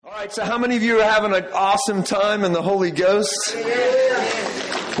right, so how many of you are having an awesome time in the Holy Ghost?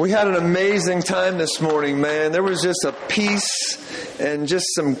 We had an amazing time this morning, man. There was just a peace and just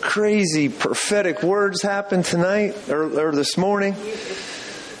some crazy prophetic words happened tonight or this morning.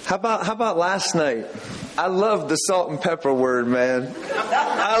 How about last night? I love the salt and pepper word, man.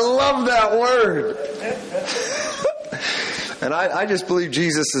 I love that word. And I just believe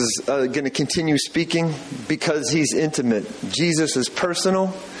Jesus is going to continue speaking because He's intimate. Jesus is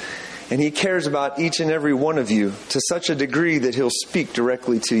personal, and He cares about each and every one of you to such a degree that He'll speak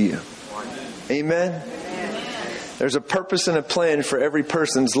directly to you. Amen? There's a purpose and a plan for every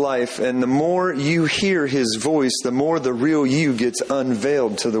person's life, and the more you hear His voice, the more the real you gets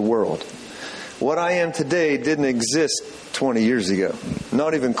unveiled to the world. What I am today didn't exist 20 years ago.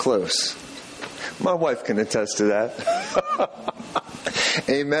 Not even close. My wife can attest to that.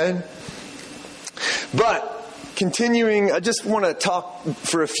 Amen. But continuing, I just want to talk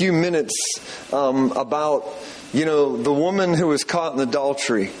for a few minutes about, the woman who was caught in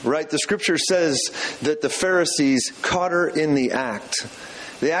adultery, right? The scripture says that the Pharisees caught her in the act.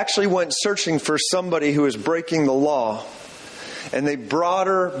 They actually went searching for somebody who was breaking the law. And they brought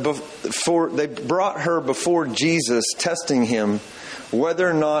her before Jesus, testing Him whether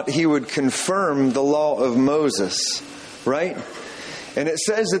or not He would confirm the law of Moses, right? And it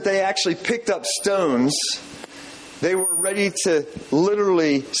says that they actually picked up stones. They were ready to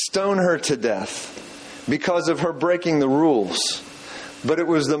literally stone her to death because of her breaking the rules. But it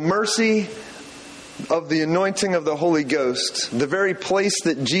was the mercy of the anointing of the Holy Ghost, the very place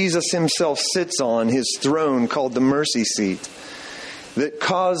that Jesus Himself sits on, His throne called the mercy seat, that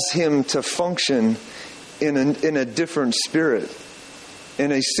caused Him to function in a different spirit,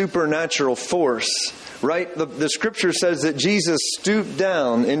 in a supernatural force, right? The scripture says that Jesus stooped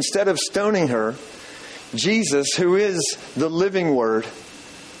down. Instead of stoning her, Jesus, who is the living Word,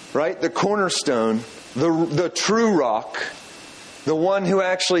 right? The cornerstone, the true rock, the one who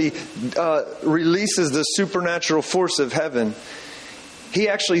actually releases the supernatural force of heaven, He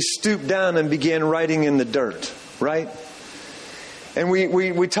actually stooped down and began writing in the dirt, right? And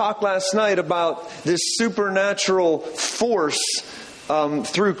we talked last night about this supernatural force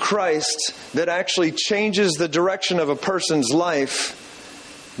through Christ that actually changes the direction of a person's life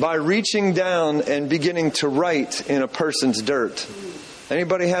by reaching down and beginning to write in a person's dirt.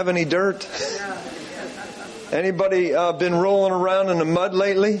 Anybody have any dirt? Anybody been rolling around in the mud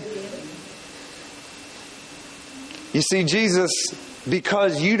lately? You see, Jesus,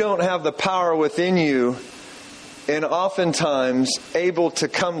 because you don't have the power within you, and oftentimes able to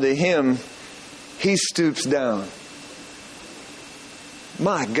come to Him, He stoops down.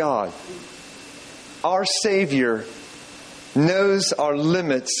 My God, our Savior knows our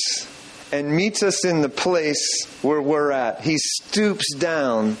limits and meets us in the place where we're at. He stoops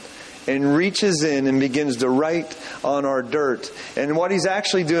down and reaches in and begins to write on our dirt. And what He's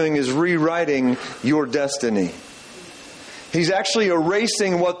actually doing is rewriting your destiny. He's actually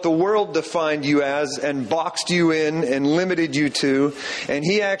erasing what the world defined you as and boxed you in and limited you to. And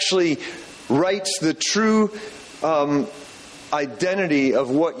He actually writes the true identity of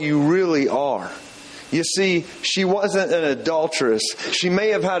what you really are. You see, she wasn't an adulteress. She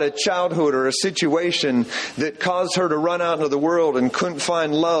may have had a childhood or a situation that caused her to run out into the world and couldn't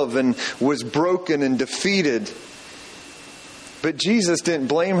find love and was broken and defeated. But Jesus didn't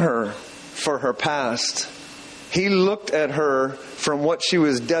blame her for her past. He looked at her from what she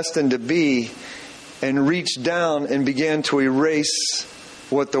was destined to be and reached down and began to erase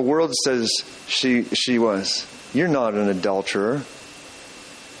what the world says she was. You're not an adulterer.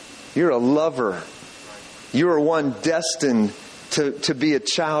 You're a lover. You are one destined to be a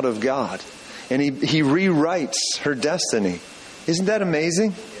child of God. And He rewrites her destiny. Isn't that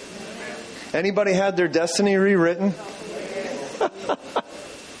amazing? Anybody had their destiny rewritten?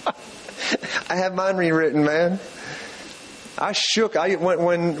 I had mine rewritten, man. I shook.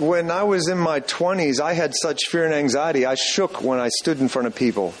 When I was in my 20s, I had such fear and anxiety. I shook when I stood in front of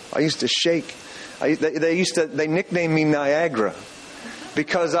people. I used to shake. They nicknamed me Niagara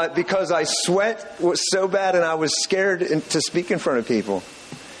because I sweat was so bad and I was scared to speak in front of people.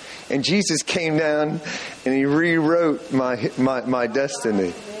 And Jesus came down and He rewrote my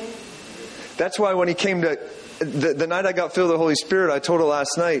destiny. That's why when He came to the night I got filled with the Holy Spirit, I told her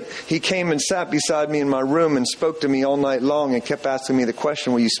last night, He came and sat beside me in my room and spoke to me all night long and kept asking me the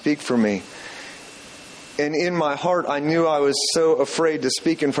question, will you speak for me? And in my heart, I knew I was so afraid to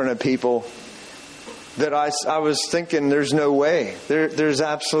speak in front of people that I was thinking, there's no way. There's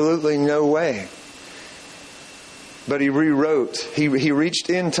absolutely no way. But He rewrote. He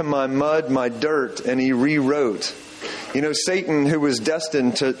reached into my mud, my dirt, and He rewrote. You know, Satan, who was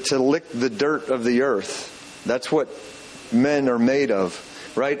destined to lick the dirt of the earth. That's what men are made of,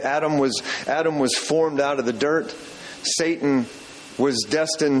 right? Adam was formed out of the dirt. Satan was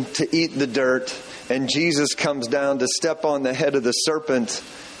destined to eat the dirt. And Jesus comes down to step on the head of the serpent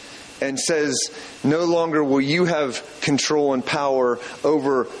and says, no longer will you have control and power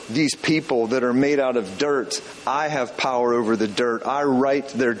over these people that are made out of dirt. I have power over the dirt. I write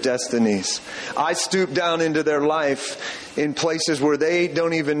their destinies. I stoop down into their life in places where they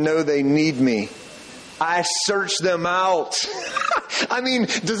don't even know they need me. I search them out. I mean,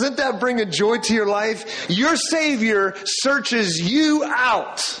 doesn't that bring a joy to your life? Your Savior searches you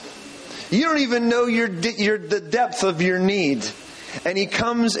out. You don't even know the depth of your need. And He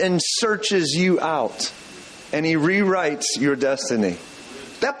comes and searches you out. And He rewrites your destiny.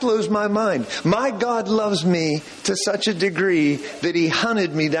 That blows my mind. My God loves me to such a degree that He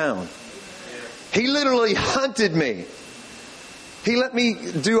hunted me down. He literally hunted me. He let me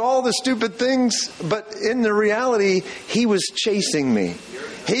do all the stupid things, but in the reality, He was chasing me.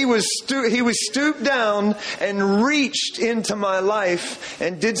 He was stooped down and reached into my life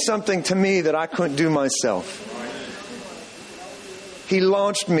and did something to me that I couldn't do myself. He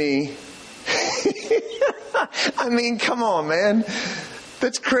launched me. I mean, come on, man.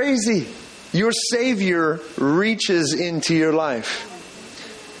 That's crazy. Your Savior reaches into your life.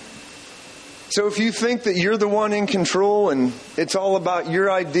 So if you think that you're the one in control and it's all about your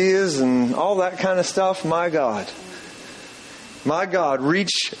ideas and all that kind of stuff, my God,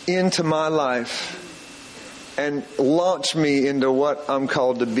 reach into my life and launch me into what I'm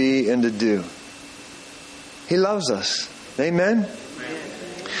called to be and to do. He loves us. Amen?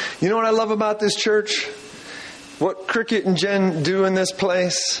 You know what I love about this church? What Cricket and Jen do in this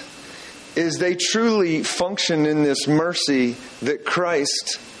place is they truly function in this mercy that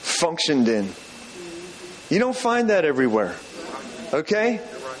Christ functioned in. You don't find that everywhere. Okay?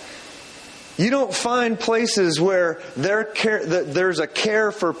 You don't find places where there's a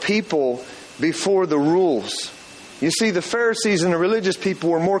care for people before the rules. You see, the Pharisees and the religious people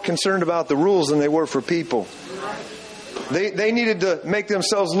were more concerned about the rules than they were for people. They needed to make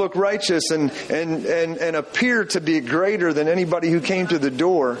themselves look righteous and appear to be greater than anybody who came to the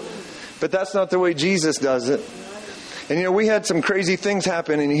door. But that's not the way Jesus does it. And you know, we had some crazy things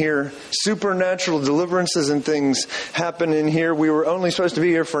happen in here. Supernatural deliverances and things happen in here. We were only supposed to be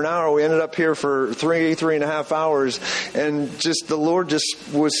here for an hour. We ended up here for three and a half hours. And just the Lord just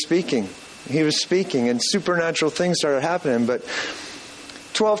was speaking. He was speaking and supernatural things started happening. But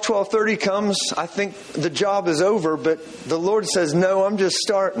 12:30 comes. I think the job is over, but the Lord says, no, I'm just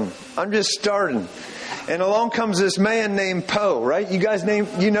starting. And along comes this man named Poe, right?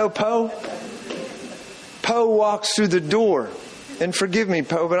 You know Poe? Poe walks through the door. And forgive me,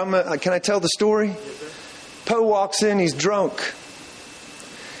 Poe, but can I tell the story? Poe walks in, he's drunk.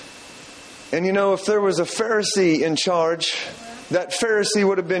 And you know, if there was a Pharisee in charge, that Pharisee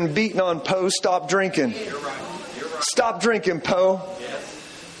would have been beating on Poe, stop drinking. You're right. Stop drinking, Poe.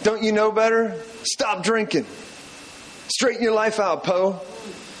 Don't you know better? Stop drinking. Straighten your life out, Poe.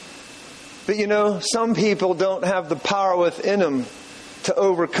 But you know, some people don't have the power within them to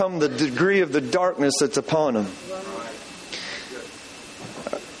overcome the degree of the darkness that's upon them.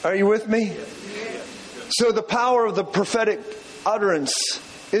 Are you with me? So the power of the prophetic utterance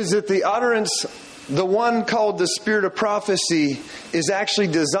is that the utterance, the one called the spirit of prophecy, is actually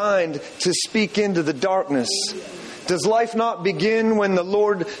designed to speak into the darkness. Does life not begin when the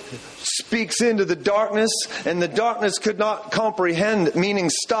Lord speaks into the darkness and the darkness could not comprehend, meaning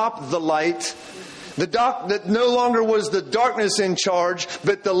stop the light? That no longer was the darkness in charge,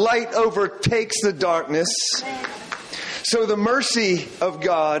 but the light overtakes the darkness. So the mercy of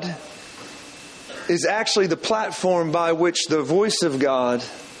God is actually the platform by which the voice of God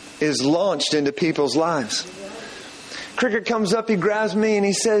is launched into people's lives. Cricket comes up, he grabs me and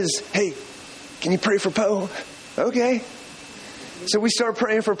he says, hey, can you pray for Poe? Okay. So we start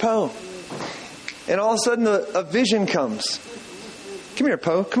praying for Poe. And all of a sudden a vision comes. Come here,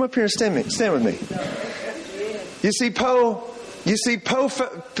 Poe. Come up here and stand with me. You see Poe,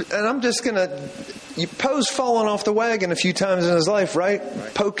 and I'm just going to... Poe's fallen off the wagon a few times in his life, right?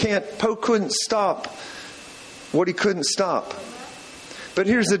 Poe couldn't stop what he couldn't stop. But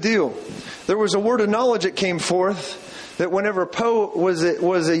here's the deal. There was a word of knowledge that came forth that whenever Poe was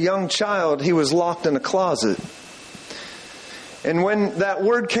a young child, he was locked in a closet. And when that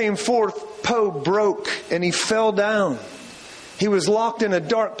word came forth, Poe broke and he fell down. He was locked in a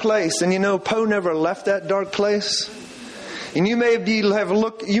dark place. And you know, Poe never left that dark place. And you may have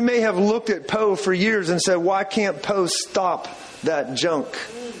looked at Poe for years and said, why can't Poe stop that junk?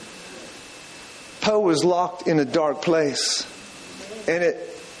 Poe was locked in a dark place. And it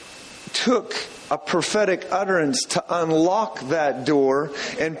took a prophetic utterance to unlock that door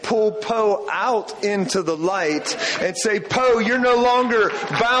and pull Poe out into the light and say, Poe, you're no longer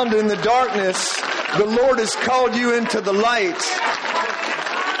bound in the darkness. The Lord has called you into the light.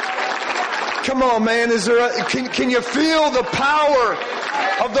 Come on, man. Can you feel the power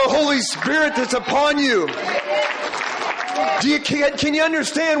of the Holy Spirit that's upon you? Can you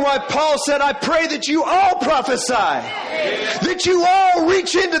understand why Paul said, I pray that you all prophesy? That you all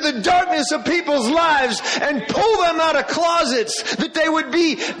reach into the darkness of people's lives and pull them out of closets. That they would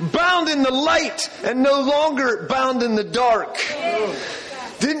be bound in the light and no longer bound in the dark.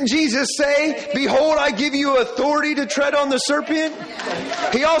 Didn't Jesus say, behold, I give you authority to tread on the serpent?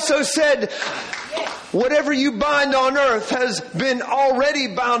 He also said, whatever you bind on earth has been already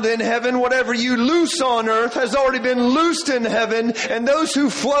bound in heaven. Whatever you loose on earth has already been loosed in heaven. And those who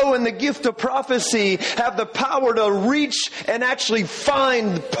flow in the gift of prophecy have the power to reach and actually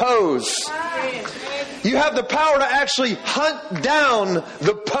find Poes. You have the power to actually hunt down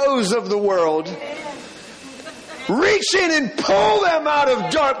the Poes of the world. Reach in and pull them out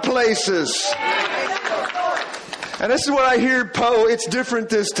of dark places. And this is what I hear, Poe. It's different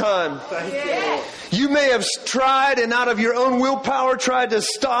this time. You may have tried and out of your own willpower tried to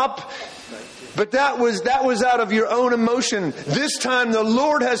stop, but that was out of your own emotion. This time the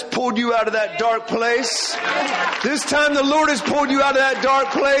Lord has pulled you out of that dark place. This time the Lord has pulled you out of that dark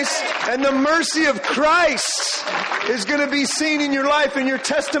place, and the mercy of Christ is going to be seen in your life, and your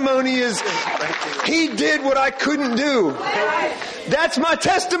testimony is, He did what I couldn't do. That's my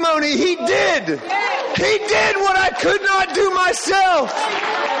testimony. He did. He did what I could not do myself.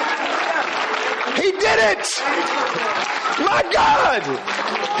 He did it. My God.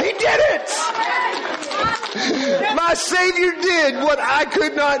 He did it. My Savior did what I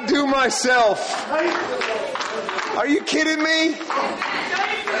could not do myself. Are you kidding me?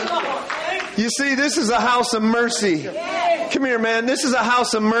 You see, this is a house of mercy. Come here, man. This is a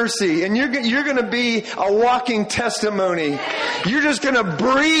house of mercy. And you're going to be a walking testimony. You're just going to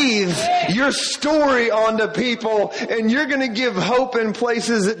breathe your story onto people. And you're going to give hope in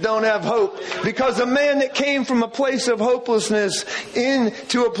places that don't have hope. Because a man that came from a place of hopelessness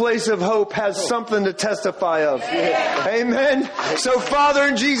into a place of hope has something to testify of. Amen. So, Father,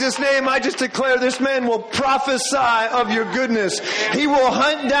 in Jesus' name, I just declare this man will prophesy of your goodness. He will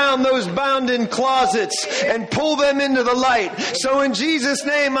hunt down those bound in closets and pull them into the light. So in Jesus'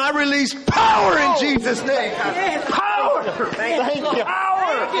 name, I release power in Jesus' name. Power! Thank you.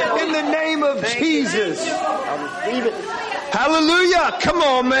 Power in the name of Jesus. Hallelujah. Come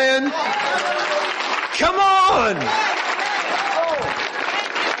on, man. Come on.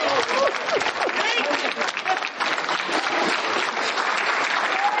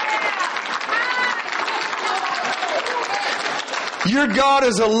 Your God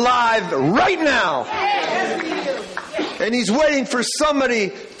is alive right now. And He's waiting for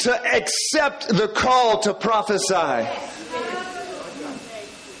somebody to accept the call to prophesy.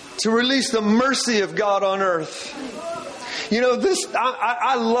 To release the mercy of God on earth. You know,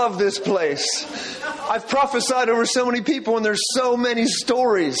 I love this place. I've prophesied over so many people, and there's so many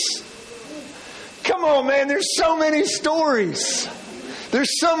stories. Come on, man, there's so many stories.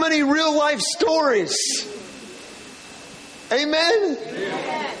 There's so many real life stories. Amen?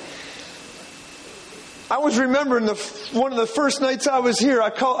 Yeah. I was remembering one of the first nights I was here, I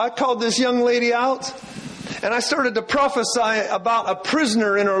called this young lady out, and I started to prophesy about a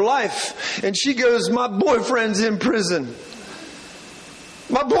prisoner in her life. And she goes, my boyfriend's in prison.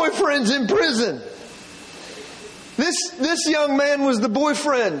 My boyfriend's in prison. This young man was the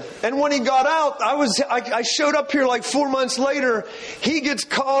boyfriend. And when he got out, I showed up here like 4 months later. He gets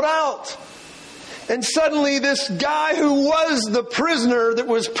called out. And suddenly this guy who was the prisoner that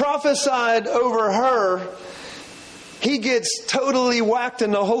was prophesied over her, he gets totally whacked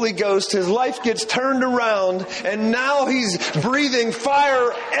in the Holy Ghost. His life gets turned around. And now he's breathing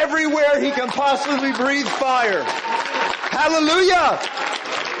fire everywhere he can possibly breathe fire. Hallelujah.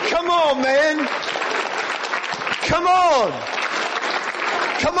 Come on, man. Come on.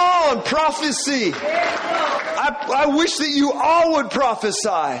 Come on, prophecy. I wish that you all would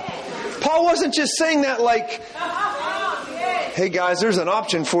prophesy. Paul wasn't just saying that like, hey guys, there's an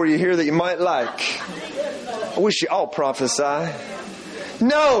option for you here that you might like. I wish you all prophesy.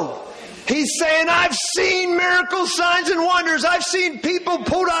 No. He's saying, I've seen miracles, signs, and wonders. I've seen people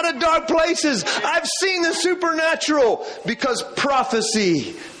pulled out of dark places. I've seen the supernatural because prophecy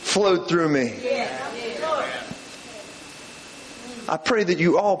flowed through me. I pray that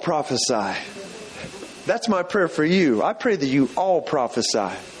you all prophesy. That's my prayer for you. I pray that you all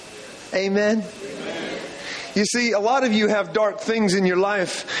prophesy. Amen? You see, a lot of you have dark things in your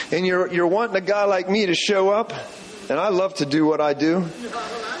life, and you're wanting a guy like me to show up, and I love to do what I do.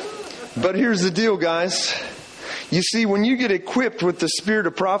 But here's the deal, guys. You see, when you get equipped with the spirit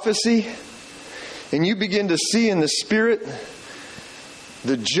of prophecy, and you begin to see in the spirit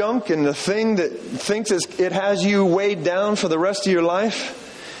the junk and the thing that thinks it has you weighed down for the rest of your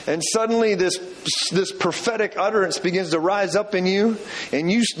life, and suddenly this prophetic utterance begins to rise up in you,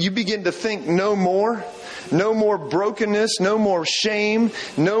 and you begin to think no more brokenness, no more shame,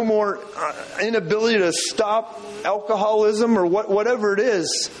 no more inability to stop alcoholism or whatever it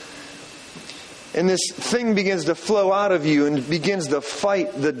is. And this thing begins to flow out of you and begins to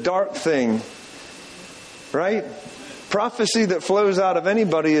fight the dark thing. Right? Prophecy that flows out of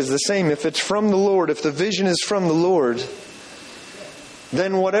anybody is the same. If it's from the Lord, if the vision is from the Lord,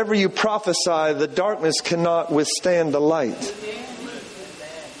 then whatever you prophesy, the darkness cannot withstand the light.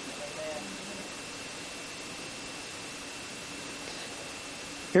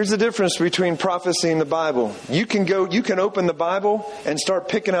 Here's the difference between prophecy and the Bible. You can open the Bible and start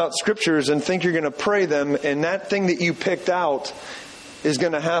picking out scriptures and think you're going to pray them, and that thing that you picked out is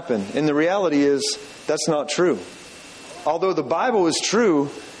going to happen. And the reality is, that's not true. Although the Bible is true,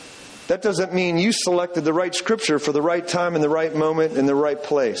 that doesn't mean you selected the right scripture for the right time and the right moment and the right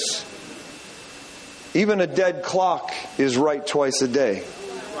place. Even a dead clock is right twice a day.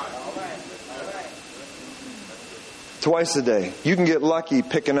 Twice a day. You can get lucky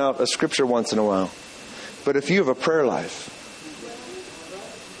picking out a scripture once in a while. But if you have a prayer life,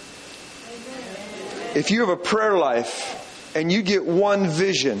 and you get one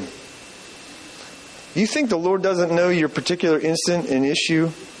vision, you think the Lord doesn't know your particular instant and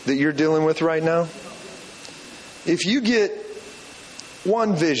issue that you're dealing with right now? If you get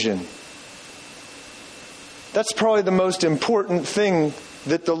one vision, that's probably the most important thing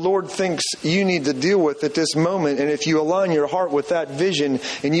that the Lord thinks you need to deal with at this moment. And if you align your heart with that vision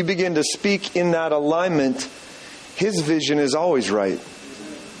and you begin to speak in that alignment, His vision is always right.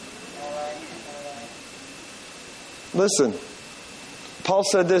 Listen, Paul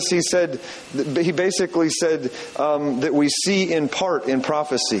said this. He basically said that we see in part in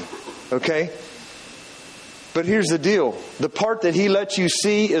prophecy. Okay? But here's the deal. The part that He lets you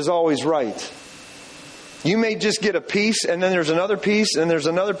see is always right. You may just get a piece, and then there's another piece, and there's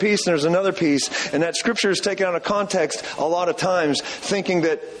another piece, and there's another piece. And that scripture is taken out of context a lot of times, thinking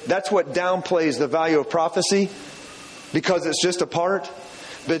that that's what downplays the value of prophecy, because it's just a part.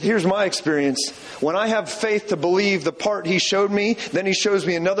 But here's my experience. When I have faith to believe the part He showed me, then He shows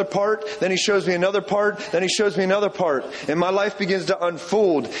me another part, then He shows me another part, then He shows me another part. And my life begins to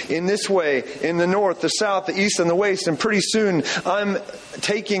unfold in this way, in the north, the south, the east, and the west. And pretty soon, I'm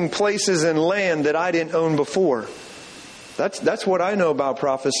taking places and land that I didn't own before. That's what I know about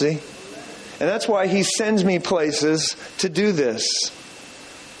prophecy. And that's why He sends me places to do this.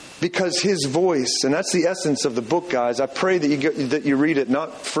 Because His voice, and that's the essence of the book, guys. I pray that you read it,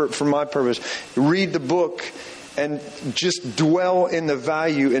 not for my purpose. Read the book and just dwell in the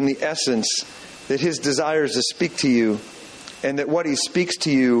value and the essence that His desires to speak to you, and that what He speaks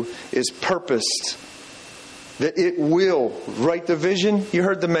to you is purposed. That it will write the vision. You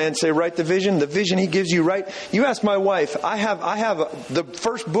heard the man say, write the vision. The vision He gives you, right? You ask my wife. I have the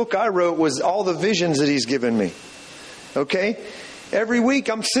first book I wrote was all the visions that He's given me. Okay? Every week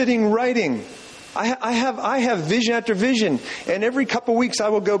I'm sitting writing. I have vision after vision. And every couple of weeks I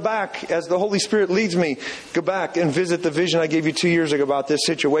will go back as the Holy Spirit leads me. Go back and visit the vision I gave you 2 years ago about this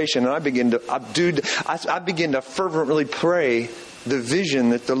situation. And I begin to fervently pray the vision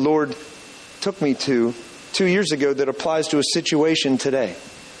that the Lord took me to 2 years ago that applies to a situation today.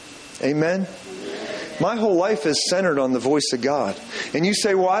 Amen? My whole life is centered on the voice of God. And you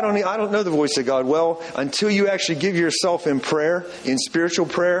say, well, I don't know the voice of God. Well, until you actually give yourself in prayer, in spiritual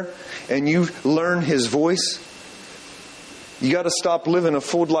prayer, and you learn His voice, you got to stop living a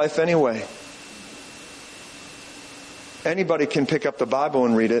fooled life anyway. Anybody can pick up the Bible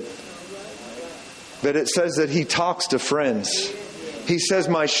and read it. But it says that He talks to friends. He says,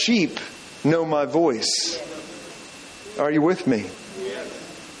 my sheep know my voice. Are you with me?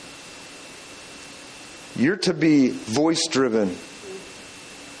 You're to be voice driven.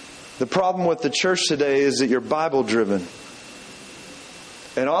 The problem with the church today is that you're Bible driven.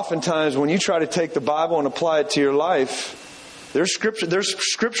 And oftentimes when you try to take the Bible and apply it to your life, there's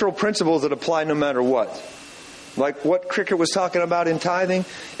scriptural principles that apply no matter what. Like what Cricket was talking about in tithing,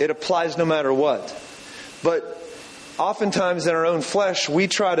 it applies no matter what. But oftentimes in our own flesh, we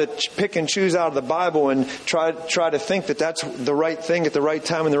try to pick and choose out of the Bible and try to think that that's the right thing at the right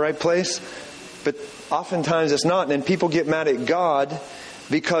time in the right place. But oftentimes it's not. And then people get mad at God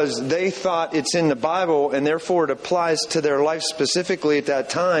because they thought it's in the Bible and therefore it applies to their life specifically at that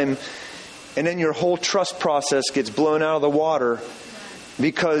time. And then your whole trust process gets blown out of the water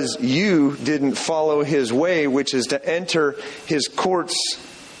because you didn't follow His way, which is to enter His courts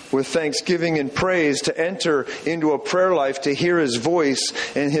with thanksgiving and praise, to enter into a prayer life, to hear His voice,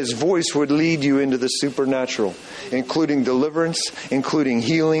 and His voice would lead you into the supernatural, including deliverance, including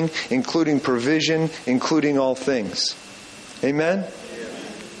healing, including provision, including all things. Amen?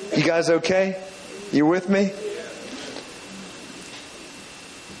 You guys okay? You with me?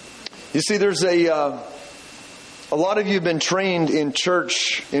 You see, there's a lot of you have been trained in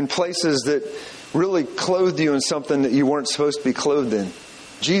church in places that really clothed you in something that you weren't supposed to be clothed in.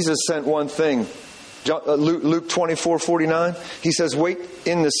 Jesus sent one thing. Luke 24:49. He says, "Wait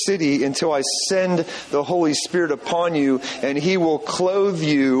in the city until I send the Holy Spirit upon you, and He will clothe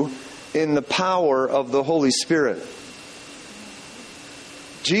you in the power of the Holy Spirit."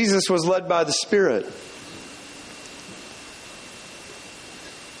 Jesus was led by the Spirit.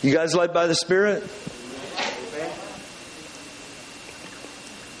 You guys led by the Spirit?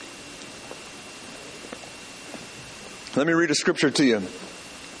 Let me read a scripture to you, and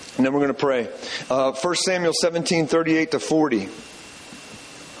then we're going to pray. 1 Samuel 17:38-40.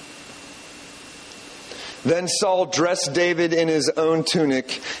 Then Saul dressed David in his own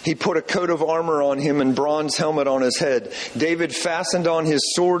tunic. He put a coat of armor on him and bronze helmet on his head. David fastened on his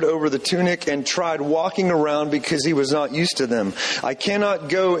sword over the tunic and tried walking around because he was not used to them. "I cannot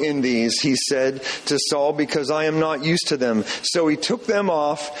go in these," he said to Saul, "because I am not used to them." So he took them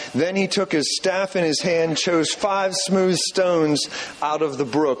off. Then he took his staff in his hand, chose 5 smooth stones out of the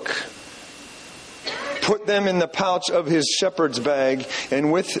brook, put them in the pouch of his shepherd's bag,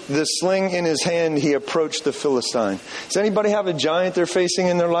 and with the sling in his hand, he approached the Philistine. Does anybody have a giant they're facing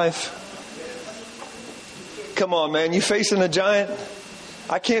in their life? Come on, man. You facing a giant?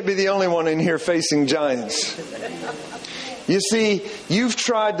 I can't be the only one in here facing giants. You see, you've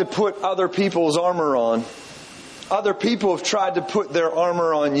tried to put other people's armor on. Other people have tried to put their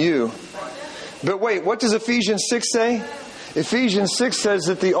armor on you. But wait, what does Ephesians 6 say? Ephesians 6 says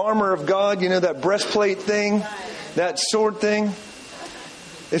that the armor of God, you know, that breastplate thing, that sword thing.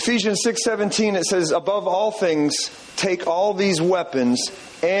 Ephesians 6:17, it says, "Above all things, take all these weapons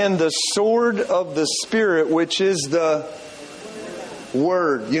and the sword of the Spirit, which is the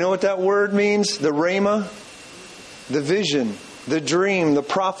Word." You know what that word means? The rhema, the vision, the dream, the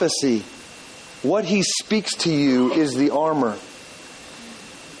prophecy. What He speaks to you is the armor.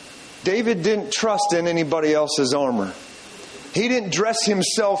 David didn't trust in anybody else's armor. He didn't dress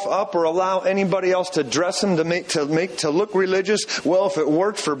himself up or allow anybody else to dress him to look religious. Well, if it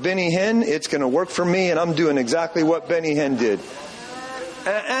worked for Benny Hinn, it's going to work for me, and I'm doing exactly what Benny Hinn did.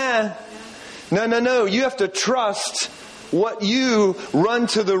 No. You have to trust what you run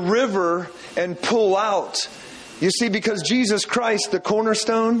to the river and pull out. You see, because Jesus Christ, the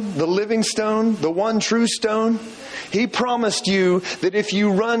cornerstone, the living stone, the one true stone, He promised you that if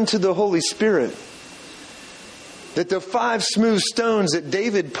you run to the Holy Spirit, that the 5 smooth stones that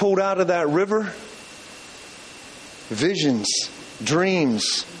David pulled out of that river, visions,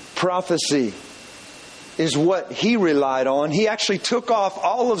 dreams, prophecy, is what he relied on. He actually took off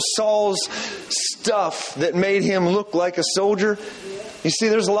all of Saul's stuff that made him look like a soldier. You see,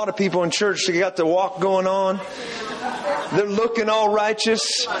 there's a lot of people in church that got the walk going on. They're looking all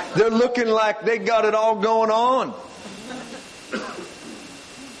righteous. They're looking like they got it all going on.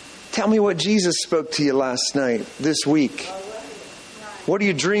 Tell me what Jesus spoke to you last night, this week. What are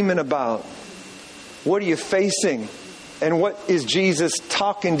you dreaming about? What are you facing? And what is Jesus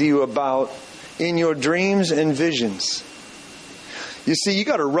talking to you about in your dreams and visions? You see, you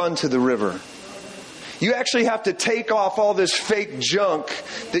got to run to the river. You actually have to take off all this fake junk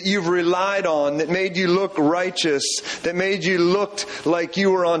that you've relied on, that made you look righteous, that made you look like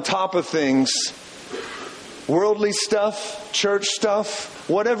you were on top of things. Worldly stuff, church stuff,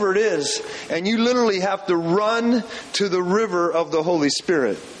 whatever it is. And you literally have to run to the river of the Holy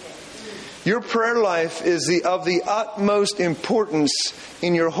Spirit. Your prayer life is of the utmost importance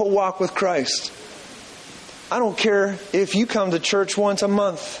in your whole walk with Christ. I don't care if you come to church once a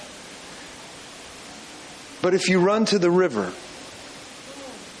month. But if you run to the river,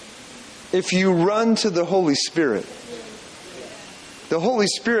 if you run to the Holy Spirit, the Holy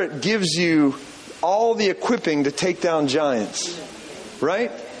Spirit gives you all the equipping to take down giants.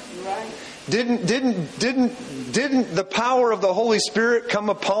 Right? Didn't the power of the Holy Spirit come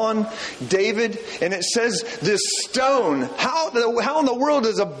upon David? And it says this stone. How in the world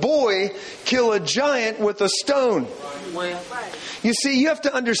does a boy kill a giant with a stone? You see, you have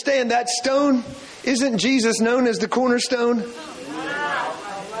to understand that stone. Isn't Jesus known as the cornerstone?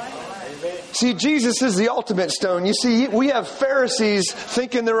 See, Jesus is the ultimate stone. You see, we have Pharisees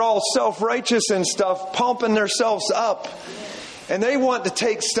thinking they're all self-righteous and stuff, pumping themselves up. And they want to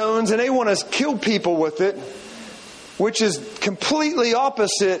take stones and they want to kill people with it, which is completely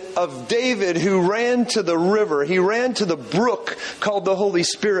opposite of David, who ran to the river. He ran to the brook called the Holy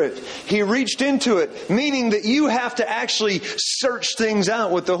Spirit. He reached into it, meaning that you have to actually search things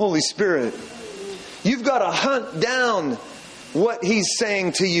out with the Holy Spirit. You've got to hunt down what He's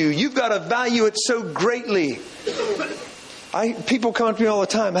saying to you. You've got to value it so greatly. People come to me all the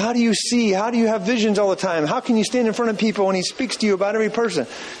time. How do you see? How do you have visions all the time? How can you stand in front of people and He speaks to you about every person?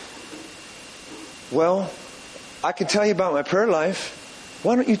 Well, I can tell you about my prayer life.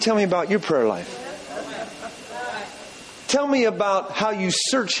 Why don't you tell me about your prayer life? Tell me about how you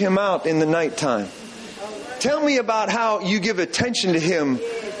search Him out in the nighttime. Tell me about how you give attention to Him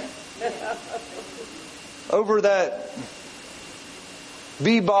over that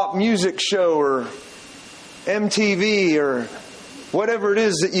bebop music show or MTV or whatever it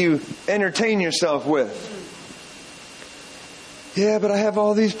is that you entertain yourself with. Yeah, but I have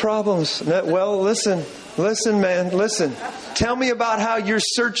all these problems. Well, listen, man, listen. Tell me about how you're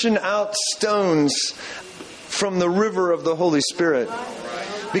searching out stones from the river of the Holy Spirit.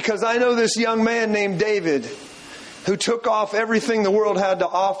 Because I know this young man named David who took off everything the world had to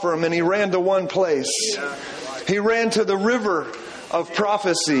offer him and he ran to one place. He ran to the river of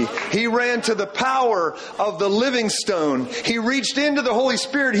prophecy. He ran to the power of the living stone. He reached into the Holy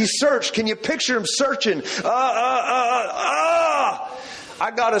Spirit. He searched. Can you picture him searching? I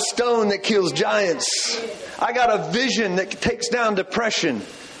got a stone that kills giants. I got a vision that takes down depression.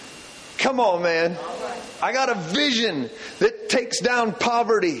 Come on, man. I got a vision that takes down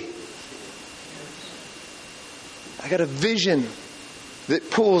poverty. I got a vision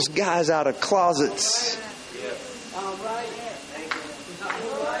that pulls guys out of closets.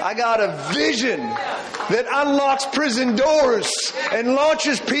 I got a vision that unlocks prison doors and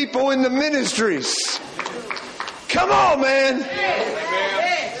launches people into ministries. Come on, man.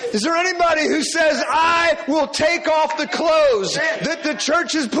 Is there anybody who says, I will take off the clothes that the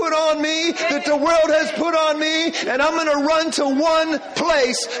church has put on me, that the world has put on me, and I'm going to run to one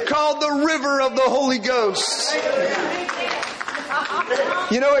place called the river of the Holy Ghost?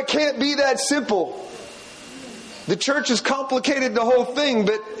 You know, it can't be that simple. The church has complicated the whole thing,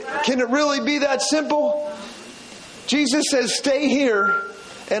 but can it really be that simple? Jesus says, stay here,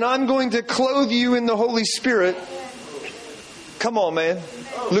 and I'm going to clothe you in the Holy Spirit. Come on, man.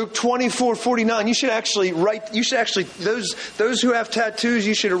 Luke 24:49. You should actually write. Those who have tattoos,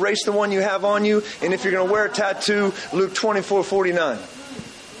 you should erase the one you have on you. And if you're going to wear a tattoo, Luke 24:49.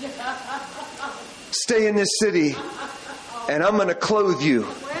 Stay in this city, and I'm going to clothe you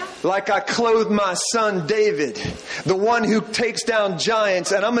like I clothed my son David, the one who takes down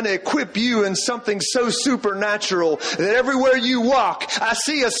giants, and I'm going to equip you in something so supernatural that everywhere you walk, I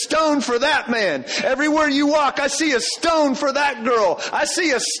see a stone for that man. Everywhere you walk, I see a stone for that girl. I see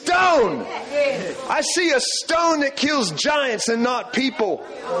a stone. I see a stone that kills giants and not people.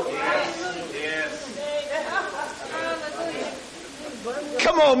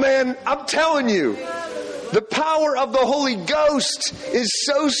 Come on, man. I'm telling you. The power of the Holy Ghost is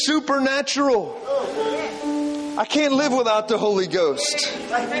so supernatural. I can't live without the Holy Ghost.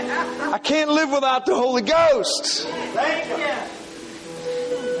 I can't live without the Holy Ghost.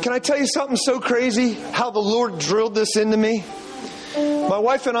 Can I tell you something so crazy? How the Lord drilled this into me? My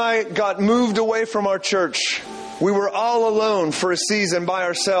wife and I got moved away from our church. We were all alone for a season by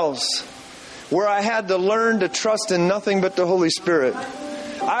ourselves, where I had to learn to trust in nothing but the Holy Spirit.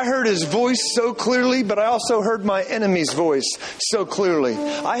 I heard His voice so clearly, but I also heard my enemy's voice so clearly.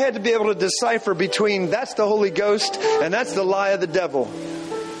 I had to be able to decipher between that's the Holy Ghost and that's the lie of the devil.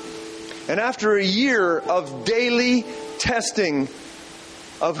 And after a year of daily testing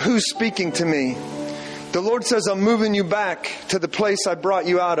of who's speaking to me, the Lord says, I'm moving you back to the place I brought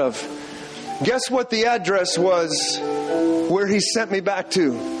you out of. Guess what the address was where He sent me back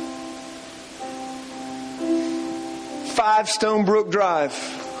to? 5 Stonebrook Drive,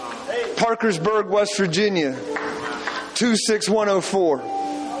 Parkersburg, West Virginia, 26104.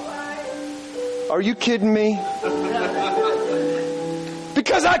 Are you kidding me?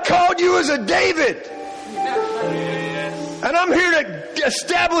 Because I called you as a David. And I'm here to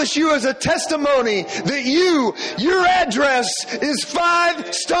establish you as a testimony that your address is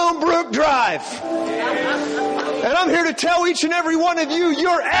 5 Stonebrook Drive. And I'm here to tell each and every one of you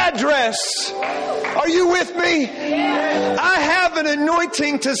your address. Are you with me? I have an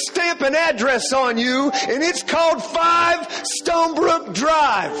anointing to stamp an address on you, and it's called 5 Stonebrook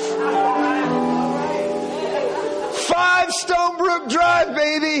Drive. 5 Stonebrook Drive,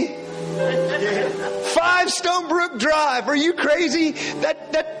 baby. 5 Stonebrook Drive. Are you crazy?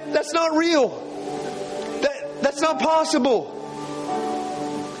 That's not real. That's not possible.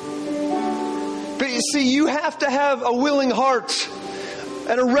 But you see, you have to have a willing heart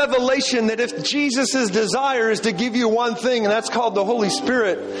and a revelation that if Jesus' desire is to give you one thing, and that's called the Holy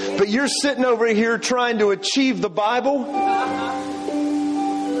Spirit, but you're sitting over here trying to achieve the Bible.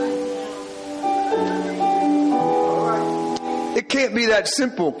 It can't be that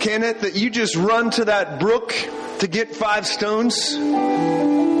simple, can it? That you just run to that brook to get 5 stones.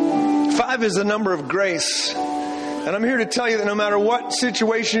 5 is the number of grace. And I'm here to tell you that no matter what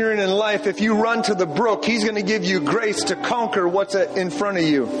situation you're in life, if you run to the brook, He's going to give you grace to conquer what's in front of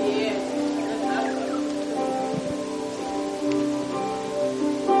you.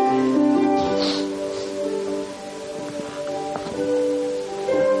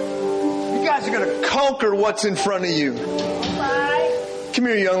 You guys are going to conquer what's in front of you. Come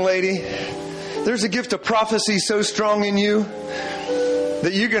here, young lady. There's a gift of prophecy so strong in you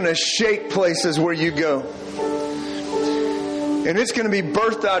that you're going to shake places where you go. And it's going to be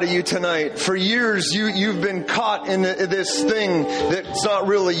birthed out of you tonight. For years, you've been caught in this thing that's not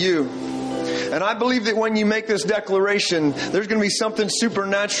really you. And I believe that when you make this declaration, there's going to be something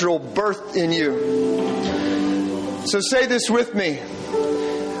supernatural birthed in you. So say this with me.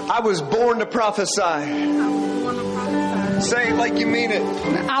 I was born to prophesy. Say it like you mean it.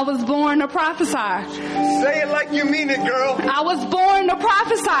 I was born to prophesy. Say it like you mean it, girl. I was born to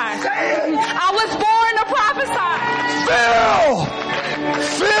prophesy. Say it. I was born to prophesy. Fill!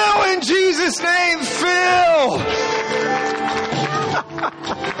 Fill in Jesus' name, fill!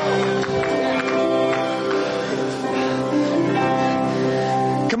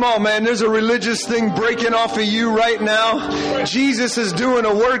 Come on, man. There's a religious thing breaking off of you right now. Jesus is doing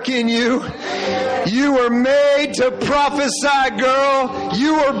a work in you. You were made to prophesy, girl.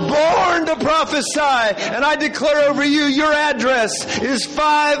 You were born to prophesy. And I declare over you, your address is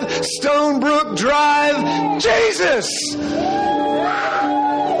 5 Stonebrook Drive, Jesus.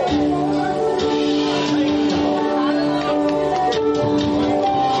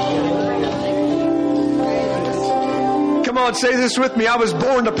 Come on, say this with me. I was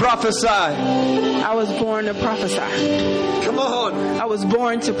born to prophesy. I was born to prophesy. Come on. I was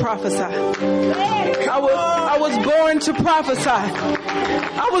born to prophesy. I was born to prophesy.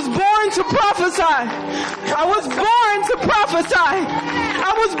 I was born to prophesy. I was born to prophesy.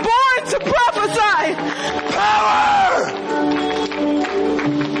 I was born to prophesy. Power!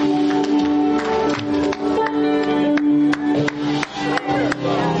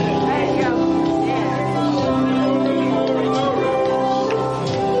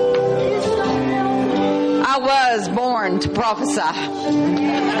 I was born to prophesy. I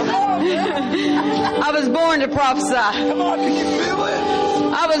was born to prophesy. Come on, can you feel it?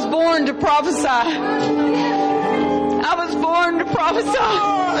 I was born to prophesy. I was born to prophesy.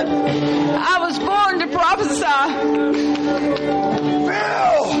 I was born to prophesy.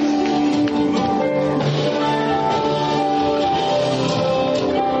 Feel!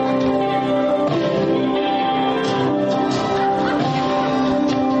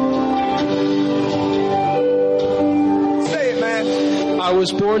 I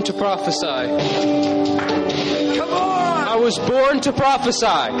was born to prophesy. Come on! I was born to prophesy.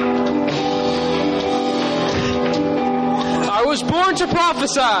 I was born to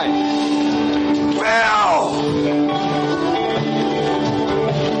prophesy. Well!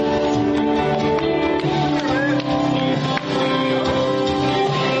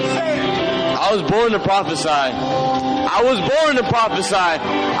 I was born to prophesy. I was born to prophesy.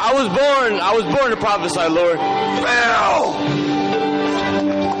 I was born to prophesy, Lord. Well!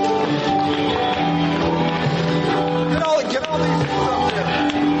 Get all these things up there.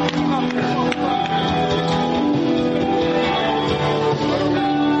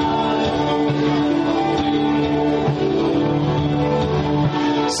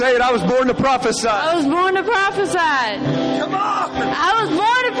 Say it, I was born to prophesy. I was born to prophesy. Come on! I was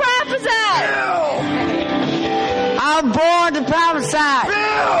born to prophesy. Bill! I'm born to prophesy.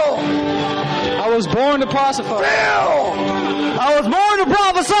 Bill! I was born to prophesy. Bill! I was born to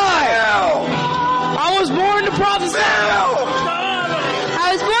prophesy. Bill! I was born to prophesy. Bill!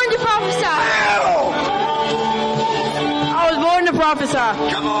 I was born to prophesy. Bill! I was born to prophesy.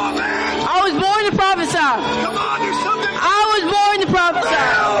 Come on, man! I was born to prophesy. Come on, there's something. I was born to prophesy.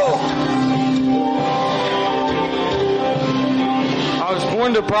 Bill! I was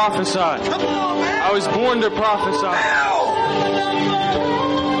born to prophesy. Come on, man! I was born to prophesy. Bill!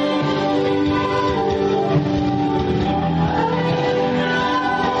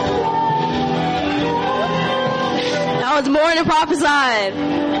 I was born to prophesy.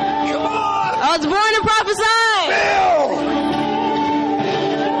 Come on! I was born to prophesy.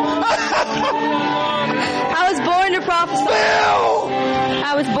 I was born to prophesy.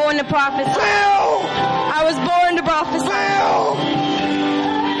 I was born to prophesy. I was born to prophesy.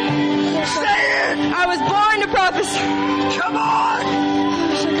 Say it. I was born to prophesy. Come on.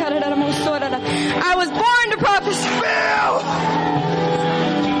 I was born to prophesy.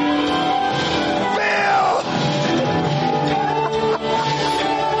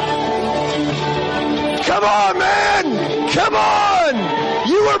 Come on, man. Come on.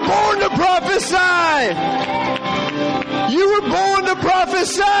 You were born to prophesy. You were born to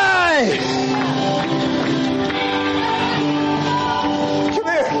prophesy. Come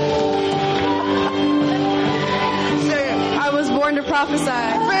here. Say it. I was born to prophesy.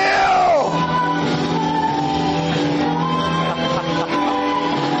 Phil.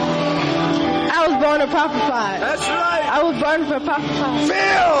 I was born to prophesy. That's right. I was born to prophesy.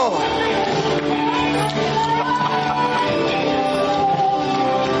 Phil.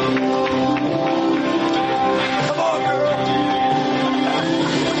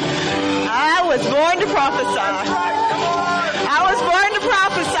 I was born to prophesy. I was born to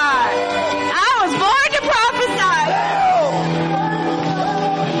prophesy. I was born to prophesy.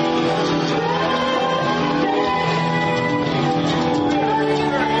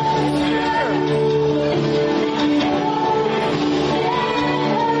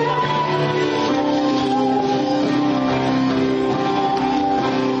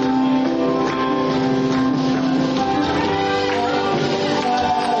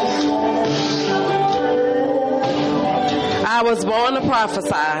 I was born to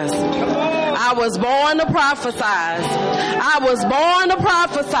prophesize. I was born to prophesize. I was born to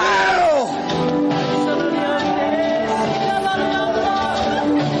prophesize.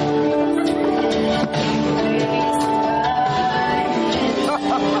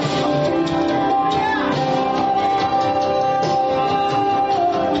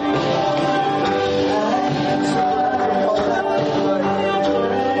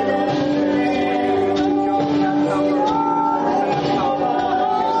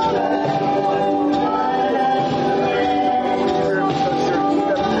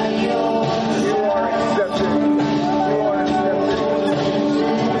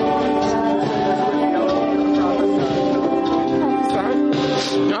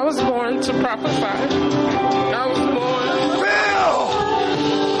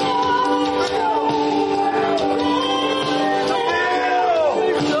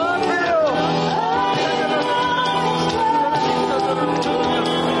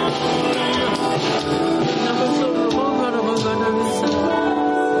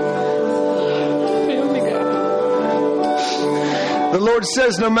 The Lord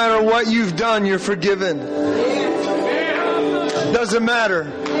says no matter what you've done, you're forgiven. Doesn't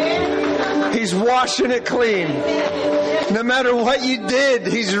matter. He's washing it clean. No matter what you did,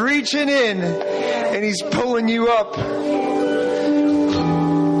 He's reaching in and He's pulling you up.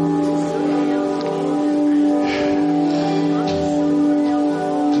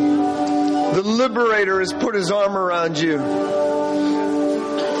 The liberator has put His arm around you.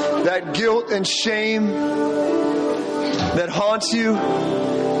 That guilt and shame that haunts you,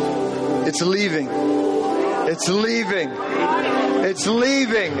 it's leaving. It's leaving. It's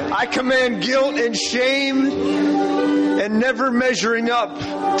leaving. I command guilt and shame and never measuring up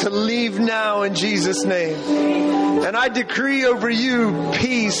to leave now in Jesus' name. And I decree over you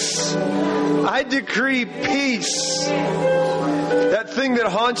peace. I decree peace. That thing that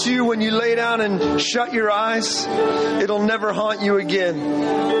haunts you when you lay down and shut your eyes, it'll never haunt you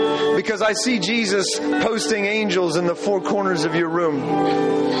again. Because I see Jesus posting angels in the four corners of your room.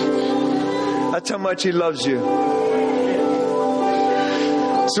 That's how much He loves you.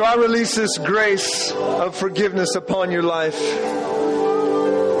 So I release this grace of forgiveness upon your life.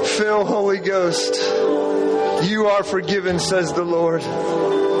 Fill Holy Ghost. You are forgiven, says the Lord.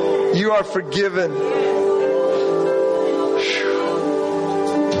 You are forgiven.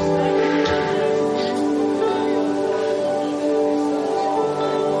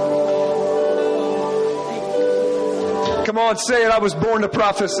 Come on, say it. I was born to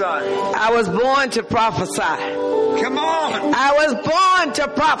prophesy. I was born to prophesy. Come on. I was born to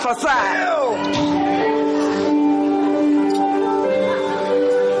prophesy.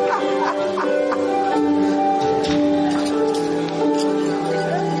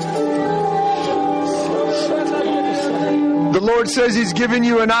 The Lord says He's given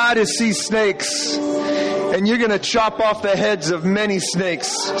you an eye to see snakes. and you're going to chop off the heads of many snakes,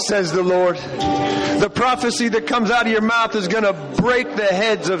 says the Lord. The prophecy that comes out of your mouth is going to break the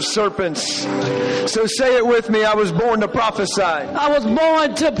heads of serpents. So say it with me. I was born to prophesy. I was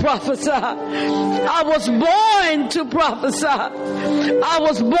born to prophesy. I was born to prophesy. I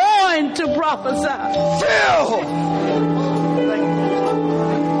was born to prophesy. Phil!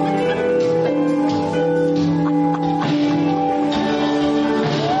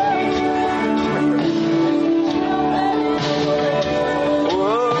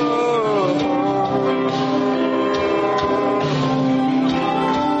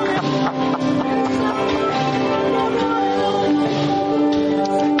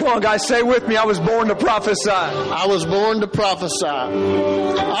 Come on, guys, say with me, I was born to prophesy. I was born to prophesy.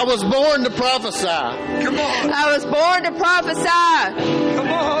 I was born to prophesy. Come on. I was born to prophesy. Come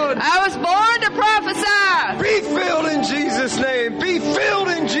on. I was born to prophesy. Be filled in Jesus' name. Be filled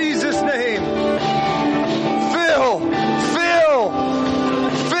in Jesus' name. Fill. Fill.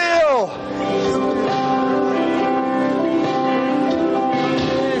 Fill.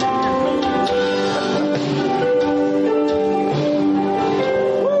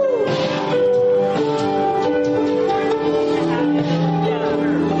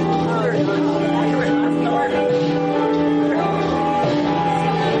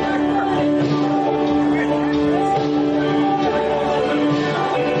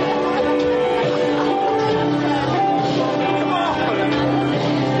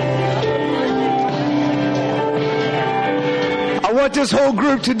 I want this whole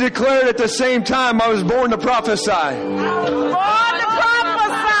group to declare it at the same time. I was born to prophesy. I was born to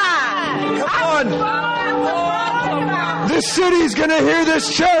prophesy. Come on. This city's going to hear this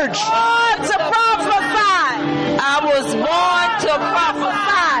church. Born to prophesy. I was born to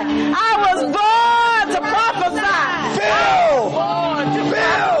prophesy. I was born to prophesy. Phil!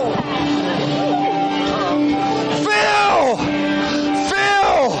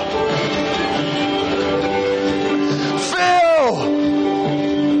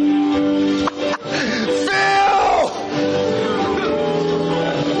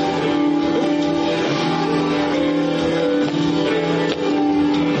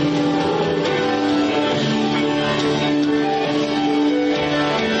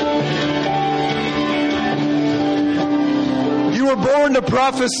 Born to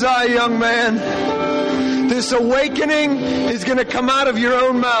prophesy, young man. This awakening is going to come out of your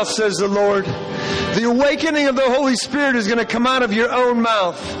own mouth, says the Lord. The awakening of the Holy Spirit is going to come out of your own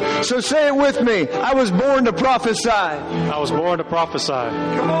mouth. So say it with me. I was born to prophesy. I was born to prophesy.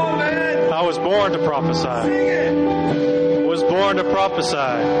 Come on, man. I was born to prophesy. Sing it. Was born to prophesy.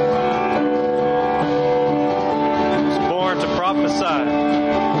 Was born to prophesy.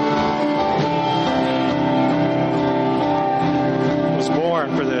 Was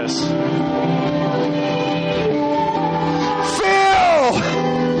born for this. Phil!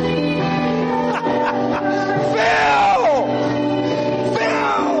 Phil!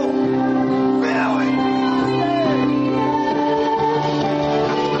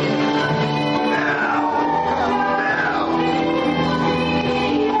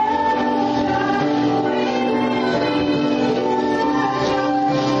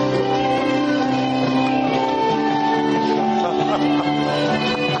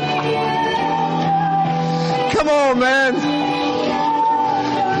 Come on, man.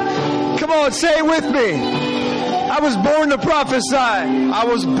 Come on, say it with me. I was born to prophesy. I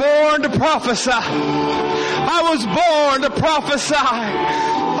was born to prophesy. I was born to prophesy.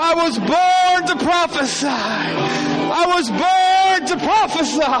 I was born to prophesy. I was born to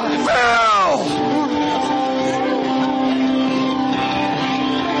prophesy. Phil!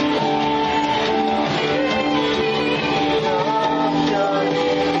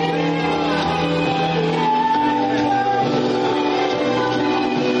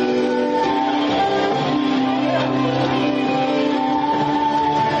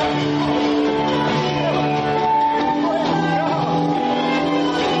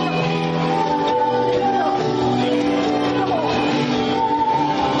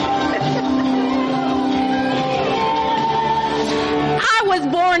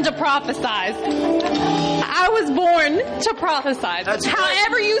 To prophesize. I was born to prophesize. That's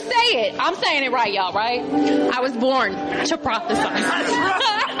however you say it. I'm saying it right, y'all, right? I was born to prophesize.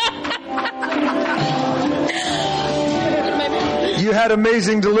 You had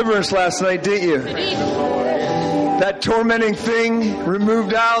amazing deliverance last night, didn't you? That tormenting thing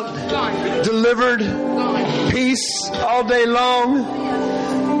removed out, Gone. delivered, Gone. peace all day long.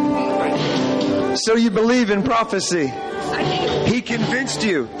 So you believe in prophecy. He convinced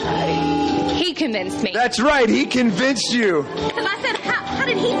you. He convinced me. That's right. He convinced you. Because I said, how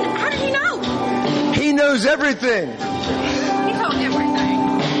did he know? He knows everything. He told everything.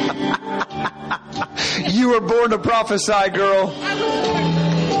 You were born to prophesy, girl.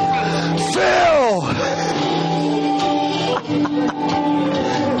 Phil!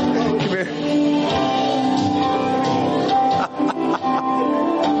 Come here.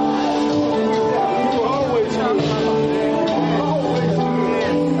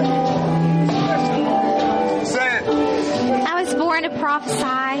 Say it. I was born to prophesy.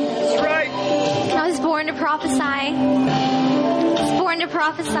 That's right. I was born to prophesy. I was born to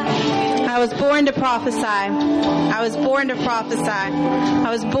prophesy. I was born to prophesy. I was born to prophesy.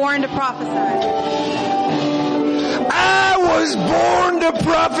 I was born to prophesy. I was born to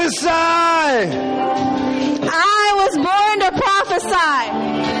prophesy. I was born to prophesy.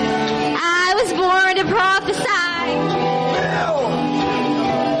 I was born to prophesy. Phil!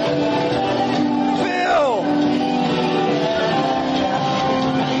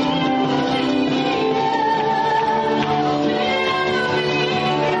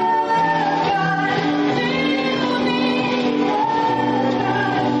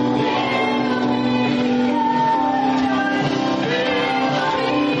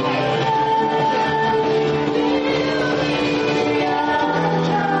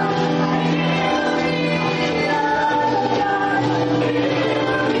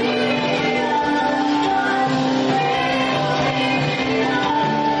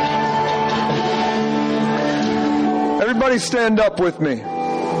 Everybody stand up with me.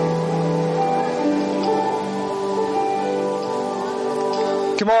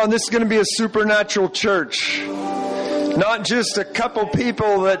 Come on, this is going to be a supernatural church. Not just a couple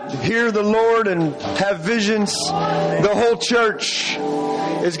people that hear the Lord and have visions. The whole church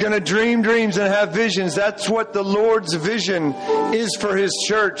is going to dream dreams and have visions. That's what the Lord's vision is for His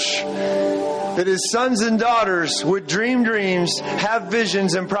church. That His sons and daughters would dream dreams, have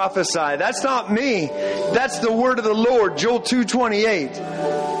visions, and prophesy. That's not me. That's the word of the Lord, Joel 2:28.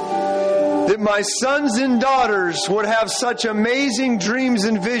 That my sons and daughters would have such amazing dreams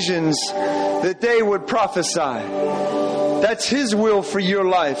and visions that they would prophesy. That's His will for your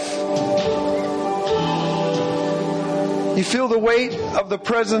life. You feel the weight of the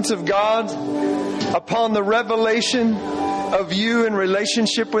presence of God upon the revelation of you in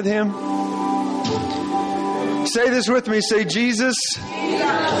relationship with Him? Say this with me. Say, Jesus,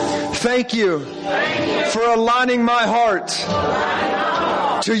 thank you for aligning my heart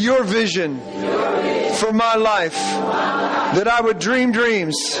to your vision for my life. That I would dream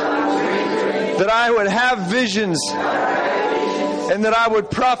dreams, that I would have visions, and that I would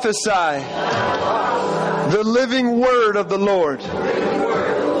prophesy the living word of the Lord.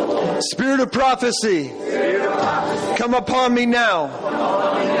 Spirit of prophecy, come upon me now.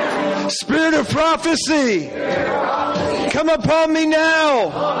 Spirit of prophecy, come upon me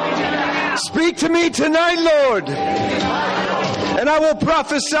now. Speak to me tonight, Lord, and I will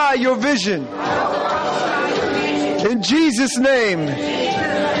prophesy your vision. In Jesus' name,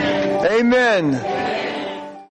 amen.